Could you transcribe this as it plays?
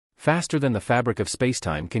Faster than the fabric of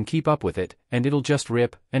spacetime can keep up with it, and it'll just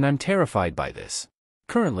rip, and I'm terrified by this.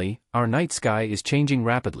 Currently, our night sky is changing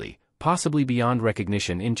rapidly, possibly beyond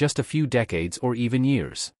recognition in just a few decades or even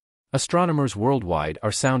years. Astronomers worldwide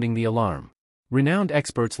are sounding the alarm. Renowned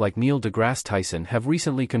experts like Neil deGrasse Tyson have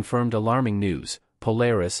recently confirmed alarming news.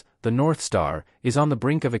 Polaris, the North Star, is on the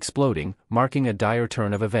brink of exploding, marking a dire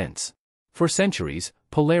turn of events. For centuries,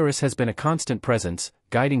 Polaris has been a constant presence,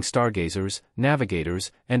 guiding stargazers,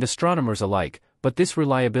 navigators, and astronomers alike, but this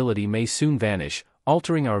reliability may soon vanish,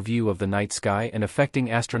 altering our view of the night sky and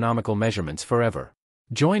affecting astronomical measurements forever.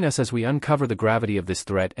 Join us as we uncover the gravity of this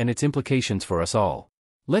threat and its implications for us all.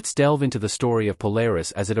 Let's delve into the story of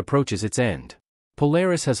Polaris as it approaches its end.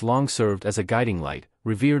 Polaris has long served as a guiding light,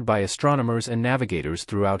 revered by astronomers and navigators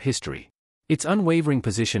throughout history. Its unwavering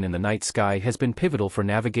position in the night sky has been pivotal for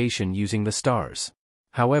navigation using the stars.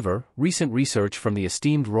 However, recent research from the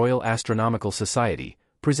esteemed Royal Astronomical Society,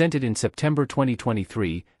 presented in September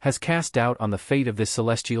 2023, has cast doubt on the fate of this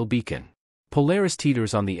celestial beacon. Polaris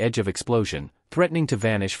teeters on the edge of explosion, threatening to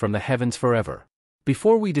vanish from the heavens forever.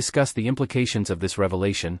 Before we discuss the implications of this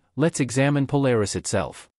revelation, let's examine Polaris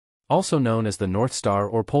itself. Also known as the North Star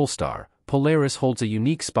or Pole Star, Polaris holds a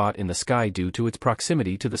unique spot in the sky due to its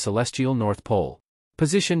proximity to the celestial North Pole.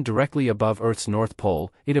 Positioned directly above Earth's North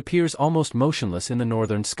Pole, it appears almost motionless in the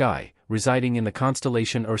northern sky, residing in the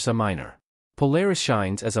constellation Ursa Minor. Polaris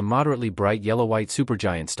shines as a moderately bright yellow-white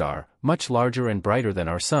supergiant star, much larger and brighter than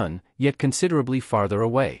our Sun, yet considerably farther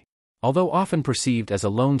away. Although often perceived as a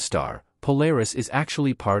lone star, Polaris is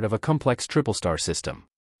actually part of a complex triple star system.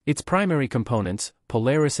 Its primary components,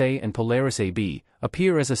 Polaris A and Polaris AB,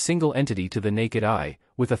 appear as a single entity to the naked eye,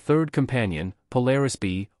 with a third companion, Polaris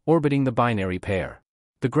B, orbiting the binary pair.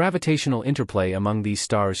 The gravitational interplay among these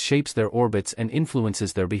stars shapes their orbits and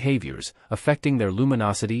influences their behaviors, affecting their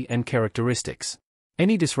luminosity and characteristics.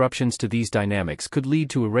 Any disruptions to these dynamics could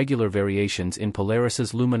lead to irregular variations in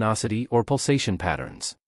Polaris's luminosity or pulsation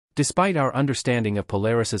patterns. Despite our understanding of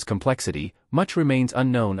Polaris's complexity, much remains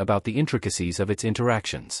unknown about the intricacies of its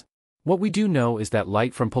interactions. What we do know is that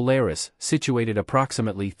light from Polaris, situated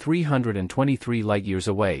approximately 323 light-years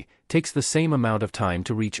away, takes the same amount of time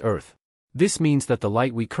to reach Earth. This means that the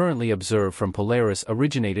light we currently observe from Polaris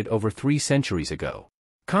originated over 3 centuries ago.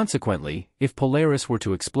 Consequently, if Polaris were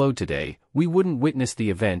to explode today, we wouldn't witness the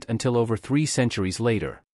event until over 3 centuries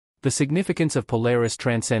later. The significance of Polaris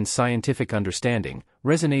transcends scientific understanding,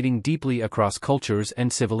 resonating deeply across cultures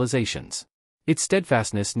and civilizations. Its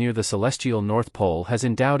steadfastness near the celestial North Pole has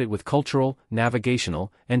endowed it with cultural,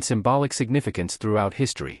 navigational, and symbolic significance throughout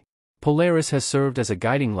history. Polaris has served as a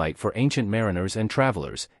guiding light for ancient mariners and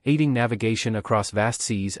travelers, aiding navigation across vast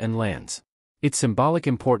seas and lands. Its symbolic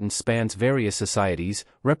importance spans various societies,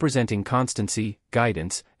 representing constancy,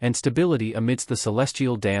 guidance, and stability amidst the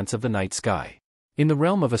celestial dance of the night sky. In the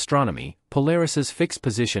realm of astronomy, Polaris's fixed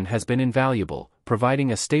position has been invaluable,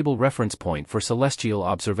 providing a stable reference point for celestial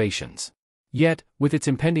observations. Yet, with its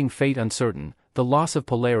impending fate uncertain, the loss of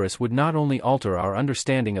Polaris would not only alter our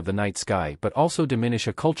understanding of the night sky but also diminish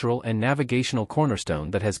a cultural and navigational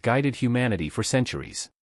cornerstone that has guided humanity for centuries.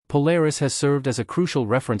 Polaris has served as a crucial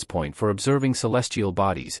reference point for observing celestial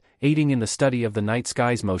bodies, aiding in the study of the night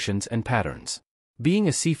sky's motions and patterns. Being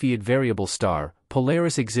a Cepheid variable star,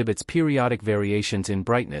 Polaris exhibits periodic variations in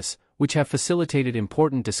brightness, which have facilitated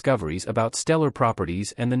important discoveries about stellar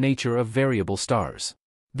properties and the nature of variable stars.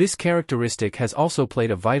 This characteristic has also played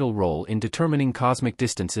a vital role in determining cosmic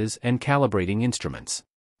distances and calibrating instruments.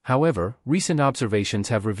 However, recent observations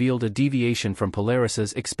have revealed a deviation from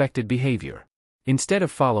Polaris's expected behavior. Instead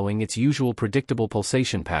of following its usual predictable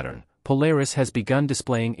pulsation pattern, Polaris has begun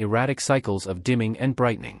displaying erratic cycles of dimming and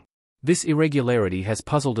brightening. This irregularity has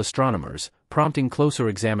puzzled astronomers, prompting closer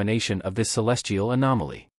examination of this celestial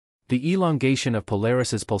anomaly. The elongation of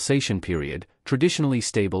Polaris's pulsation period, traditionally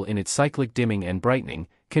stable in its cyclic dimming and brightening,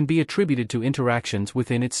 can be attributed to interactions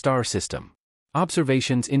within its star system.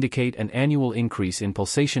 Observations indicate an annual increase in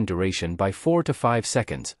pulsation duration by 4 to 5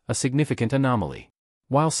 seconds, a significant anomaly.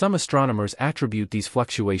 While some astronomers attribute these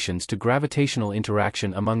fluctuations to gravitational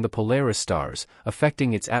interaction among the Polaris stars,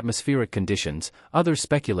 affecting its atmospheric conditions, others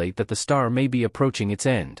speculate that the star may be approaching its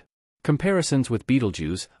end. Comparisons with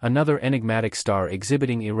Betelgeuse, another enigmatic star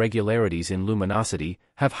exhibiting irregularities in luminosity,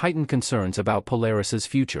 have heightened concerns about Polaris's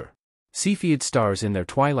future. Cepheid stars in their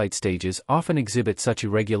twilight stages often exhibit such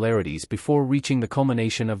irregularities before reaching the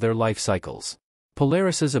culmination of their life cycles.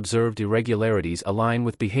 Polaris's observed irregularities align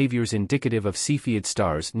with behaviors indicative of Cepheid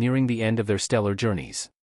stars nearing the end of their stellar journeys.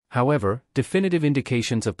 However, definitive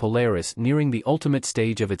indications of Polaris nearing the ultimate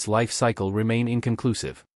stage of its life cycle remain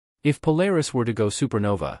inconclusive. If Polaris were to go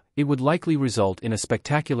supernova, it would likely result in a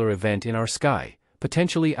spectacular event in our sky,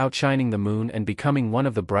 potentially outshining the moon and becoming one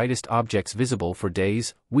of the brightest objects visible for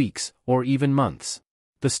days, weeks, or even months.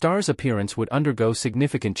 The star's appearance would undergo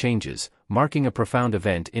significant changes, marking a profound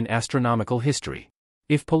event in astronomical history.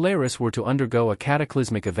 If Polaris were to undergo a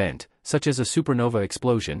cataclysmic event, such as a supernova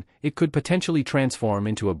explosion, it could potentially transform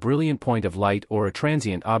into a brilliant point of light or a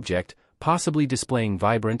transient object, possibly displaying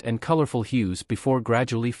vibrant and colorful hues before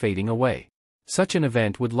gradually fading away. Such an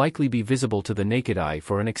event would likely be visible to the naked eye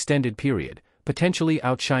for an extended period, potentially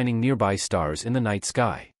outshining nearby stars in the night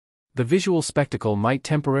sky. The visual spectacle might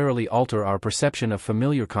temporarily alter our perception of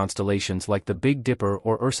familiar constellations like the Big Dipper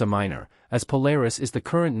or Ursa Minor, as Polaris is the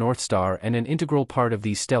current North Star and an integral part of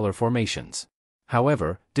these stellar formations.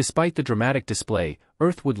 However, despite the dramatic display,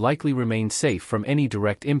 Earth would likely remain safe from any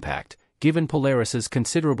direct impact, given Polaris's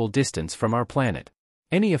considerable distance from our planet.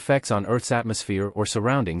 Any effects on Earth's atmosphere or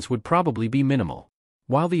surroundings would probably be minimal.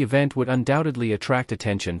 While the event would undoubtedly attract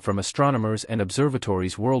attention from astronomers and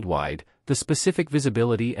observatories worldwide, the specific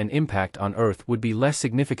visibility and impact on Earth would be less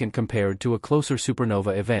significant compared to a closer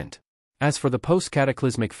supernova event. As for the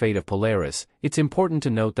post-cataclysmic fate of Polaris, it's important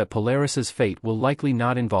to note that Polaris's fate will likely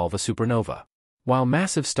not involve a supernova. While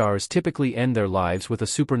massive stars typically end their lives with a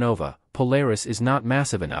supernova, Polaris is not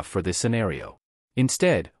massive enough for this scenario.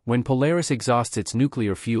 Instead, when Polaris exhausts its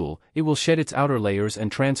nuclear fuel, it will shed its outer layers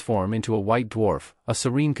and transform into a white dwarf, a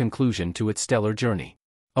serene conclusion to its stellar journey.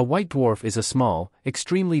 A white dwarf is a small,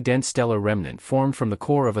 extremely dense stellar remnant formed from the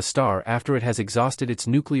core of a star after it has exhausted its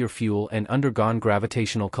nuclear fuel and undergone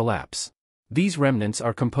gravitational collapse. These remnants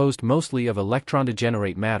are composed mostly of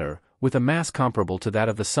electron-degenerate matter, with a mass comparable to that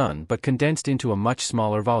of the Sun but condensed into a much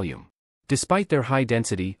smaller volume. Despite their high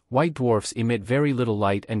density, white dwarfs emit very little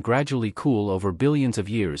light and gradually cool over billions of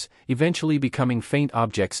years, eventually becoming faint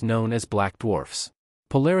objects known as black dwarfs.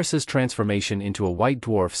 Polaris's transformation into a white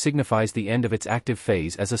dwarf signifies the end of its active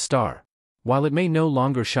phase as a star. While it may no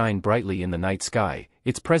longer shine brightly in the night sky,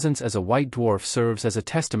 its presence as a white dwarf serves as a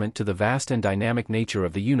testament to the vast and dynamic nature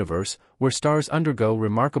of the universe, where stars undergo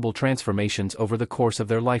remarkable transformations over the course of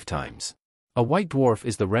their lifetimes. A white dwarf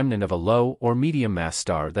is the remnant of a low or medium-mass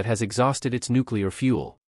star that has exhausted its nuclear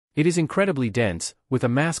fuel. It is incredibly dense, with a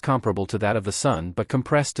mass comparable to that of the Sun but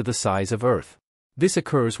compressed to the size of Earth. This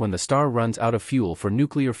occurs when the star runs out of fuel for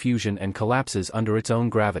nuclear fusion and collapses under its own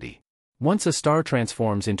gravity. Once a star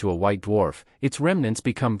transforms into a white dwarf, its remnants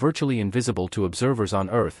become virtually invisible to observers on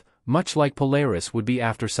Earth, much like Polaris would be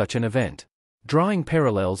after such an event. Drawing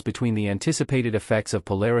parallels between the anticipated effects of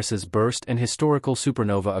Polaris's burst and historical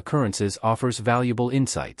supernova occurrences offers valuable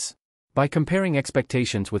insights. By comparing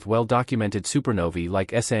expectations with well-documented supernovae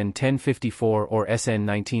like SN 1054 or SN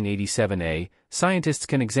 1987A, scientists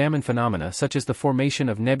can examine phenomena such as the formation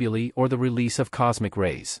of nebulae or the release of cosmic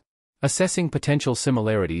rays. Assessing potential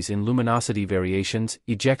similarities in luminosity variations,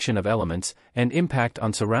 ejection of elements, and impact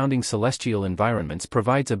on surrounding celestial environments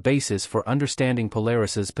provides a basis for understanding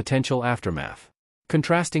Polaris's potential aftermath.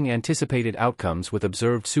 Contrasting anticipated outcomes with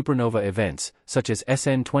observed supernova events, such as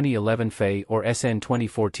SN 2011 Fe or SN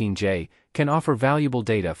 2014 J, can offer valuable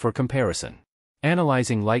data for comparison.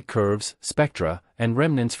 Analyzing light curves, spectra, and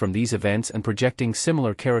remnants from these events and projecting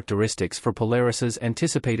similar characteristics for Polaris's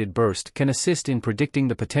anticipated burst can assist in predicting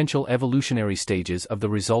the potential evolutionary stages of the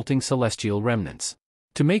resulting celestial remnants.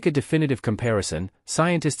 To make a definitive comparison,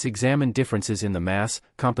 scientists examine differences in the mass,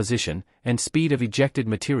 composition, and speed of ejected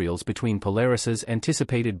materials between Polaris's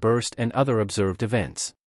anticipated burst and other observed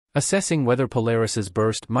events. Assessing whether Polaris's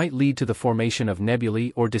burst might lead to the formation of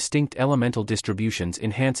nebulae or distinct elemental distributions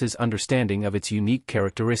enhances understanding of its unique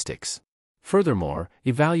characteristics. Furthermore,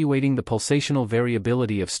 evaluating the pulsational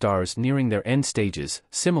variability of stars nearing their end stages,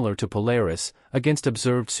 similar to Polaris, against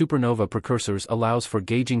observed supernova precursors allows for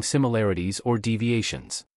gauging similarities or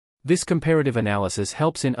deviations. This comparative analysis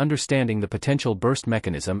helps in understanding the potential burst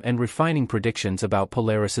mechanism and refining predictions about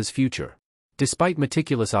Polaris's future. Despite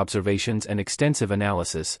meticulous observations and extensive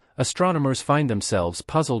analysis, astronomers find themselves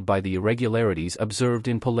puzzled by the irregularities observed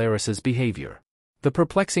in Polaris's behavior. The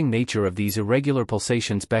perplexing nature of these irregular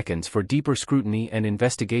pulsations beckons for deeper scrutiny and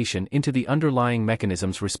investigation into the underlying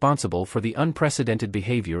mechanisms responsible for the unprecedented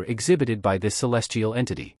behavior exhibited by this celestial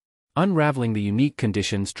entity. Unraveling the unique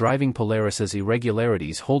conditions driving Polaris's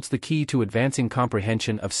irregularities holds the key to advancing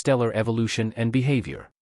comprehension of stellar evolution and behavior.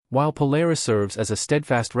 While Polaris serves as a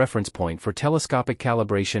steadfast reference point for telescopic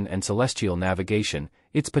calibration and celestial navigation,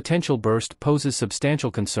 its potential burst poses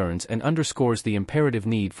substantial concerns and underscores the imperative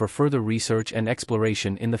need for further research and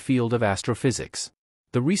exploration in the field of astrophysics.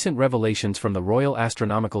 The recent revelations from the Royal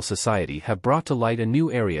Astronomical Society have brought to light a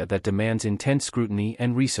new area that demands intense scrutiny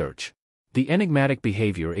and research. The enigmatic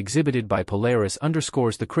behavior exhibited by Polaris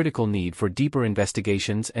underscores the critical need for deeper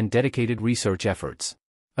investigations and dedicated research efforts.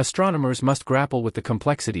 Astronomers must grapple with the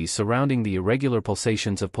complexities surrounding the irregular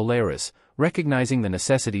pulsations of Polaris, recognizing the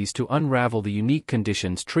necessities to unravel the unique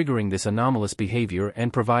conditions triggering this anomalous behavior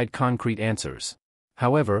and provide concrete answers.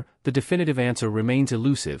 However, the definitive answer remains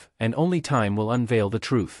elusive, and only time will unveil the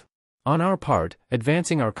truth. On our part,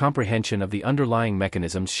 advancing our comprehension of the underlying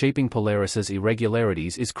mechanisms shaping Polaris's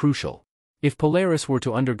irregularities is crucial. If Polaris were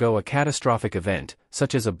to undergo a catastrophic event,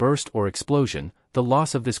 such as a burst or explosion, the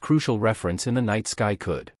loss of this crucial reference in the night sky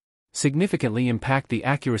could significantly impact the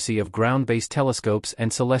accuracy of ground-based telescopes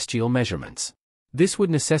and celestial measurements. This would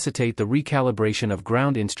necessitate the recalibration of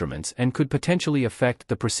ground instruments and could potentially affect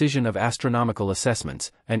the precision of astronomical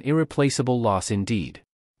assessments, an irreplaceable loss indeed.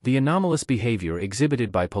 The anomalous behavior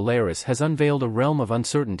exhibited by Polaris has unveiled a realm of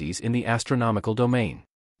uncertainties in the astronomical domain.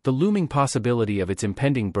 The looming possibility of its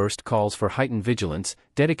impending burst calls for heightened vigilance,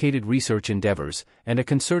 dedicated research endeavors, and a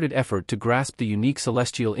concerted effort to grasp the unique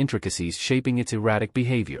celestial intricacies shaping its erratic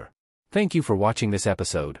behavior. Thank you for watching this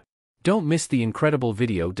episode. Don't miss the incredible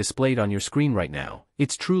video displayed on your screen right now.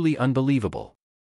 It's truly unbelievable.